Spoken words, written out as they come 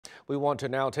We want to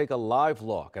now take a live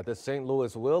look at the St.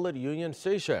 Louis Wheel at Union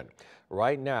Station.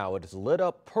 Right now, it is lit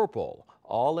up purple,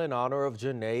 all in honor of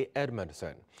Janae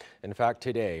Edmondson. In fact,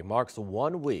 today marks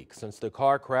 1 week since the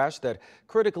car crash that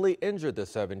critically injured the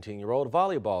 17-year-old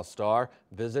volleyball star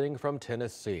visiting from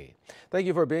Tennessee. Thank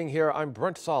you for being here. I'm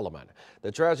Brent Solomon.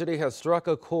 The tragedy has struck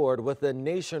a chord with the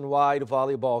nationwide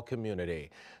volleyball community.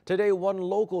 Today, one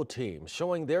local team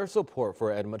showing their support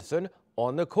for Edmondson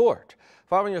on the court.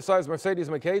 5 on your side's Mercedes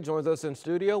McKay joins us in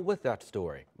studio with that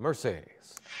story.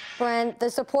 Mercedes. Brent, the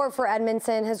support for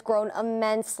Edmondson has grown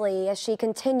immensely as she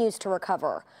continues to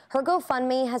recover. Her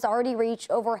GoFundMe has already reached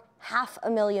over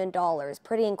 $500,000.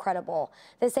 Pretty incredible.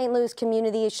 The St. Louis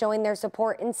community is showing their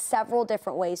support in several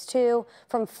different ways too,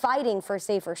 from fighting for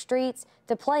safer streets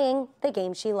to playing the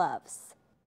game she loves.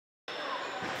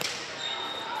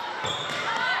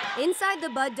 Inside the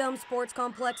Bud Dome Sports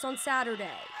Complex on Saturday,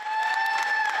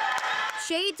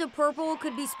 shades of purple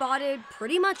could be spotted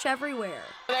pretty much everywhere.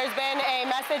 There's been a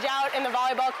message out in the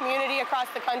volleyball community across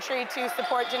the country to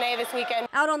support Janae this weekend.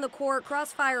 Out on the court,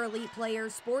 Crossfire Elite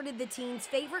players sported the team's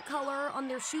favorite color on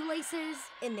their shoelaces,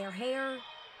 in their hair,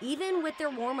 even with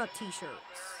their warm-up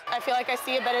t-shirts. I feel like I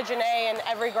see a bit of Janae in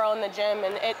every girl in the gym,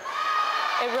 and it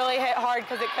really hit hard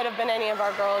because it could have been any of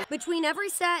our girls. Between every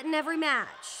set and every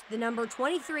match, the number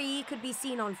 23 could be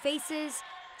seen on faces,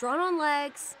 drawn on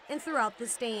legs, and throughout the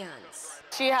stands.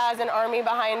 She has an army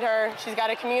behind her. She's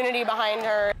got a community behind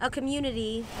her. A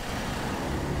community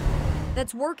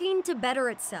that's working to better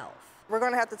itself. We're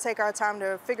going to have to take our time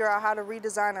to figure out how to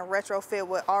redesign and retrofit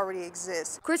what already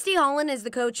exists. Christy Holland is the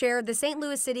co-chair of the St.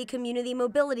 Louis City Community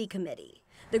Mobility Committee.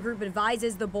 The group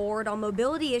advises the board on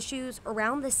mobility issues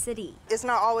around the city. It's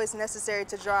not always necessary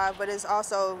to drive, but it's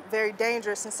also very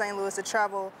dangerous in St. Louis to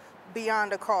travel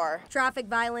beyond a car. Traffic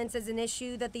violence is an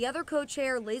issue that the other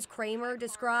co-chair, Liz Kramer,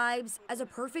 describes as a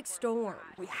perfect storm.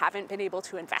 We haven't been able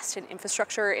to invest in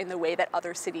infrastructure in the way that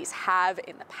other cities have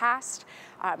in the past.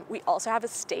 We also have a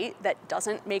state that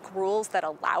doesn't make rules that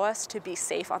allow us to be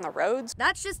safe on the roads.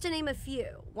 That's just to name a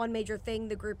few. One major thing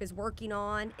the group is working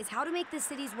on is how to make the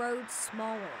city's roads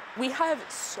smaller. We have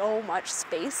so much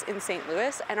space in St.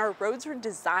 Louis, and our roads are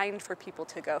designed for people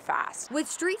to go fast. With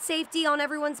street safety on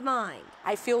everyone's mind,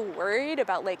 I feel worried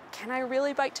about, can I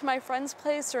really bike to my friend's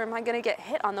place, or am I going to get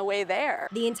hit on the way there?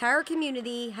 The entire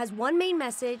community has one main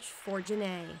message for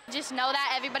Janae. Just know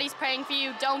that everybody's praying for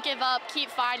you. Don't give up. Keep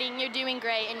fighting. You're doing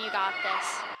great, and you got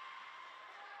this.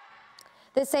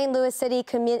 The St. Louis City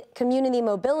Community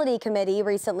Mobility Committee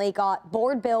recently got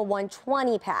Board Bill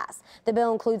 120 passed. The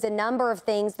bill includes a number of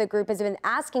things the group has been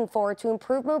asking for to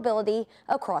improve mobility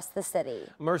across the city.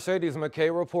 Mercedes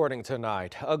McKay reporting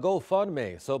tonight. A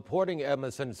GoFundMe supporting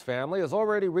Edmondson's family has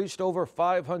already reached over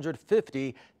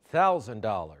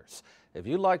 $550,000. If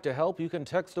you'd like to help, you can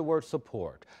text the word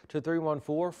support to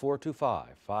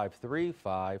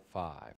 314-425-5355.